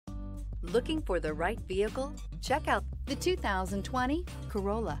Looking for the right vehicle? Check out the 2020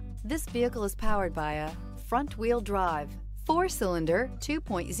 Corolla. This vehicle is powered by a front-wheel drive, 4-cylinder,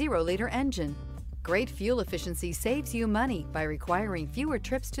 2.0-liter engine. Great fuel efficiency saves you money by requiring fewer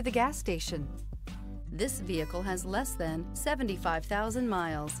trips to the gas station. This vehicle has less than 75,000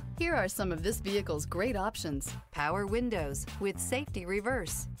 miles. Here are some of this vehicle's great options: power windows with safety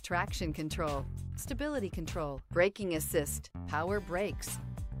reverse, traction control, stability control, braking assist, power brakes.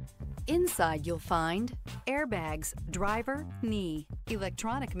 Inside you'll find airbags, driver, knee,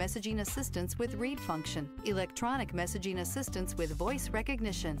 electronic messaging assistance with read function, electronic messaging assistance with voice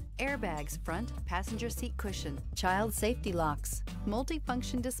recognition, airbags front passenger seat cushion, child safety locks,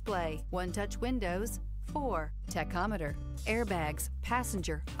 multifunction display, one-touch windows, 4, tachometer, airbags,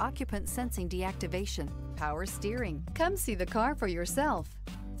 passenger, occupant sensing deactivation, power steering. Come see the car for yourself.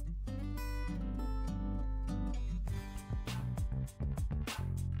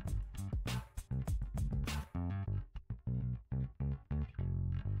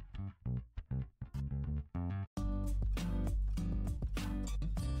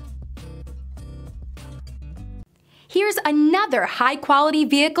 Here's another high-quality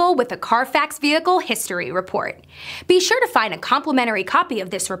vehicle with a Carfax Vehicle History Report. Be sure to find a complimentary copy of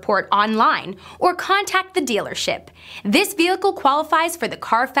this report online or contact the dealership. This vehicle qualifies for the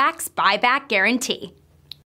Carfax Buyback Guarantee.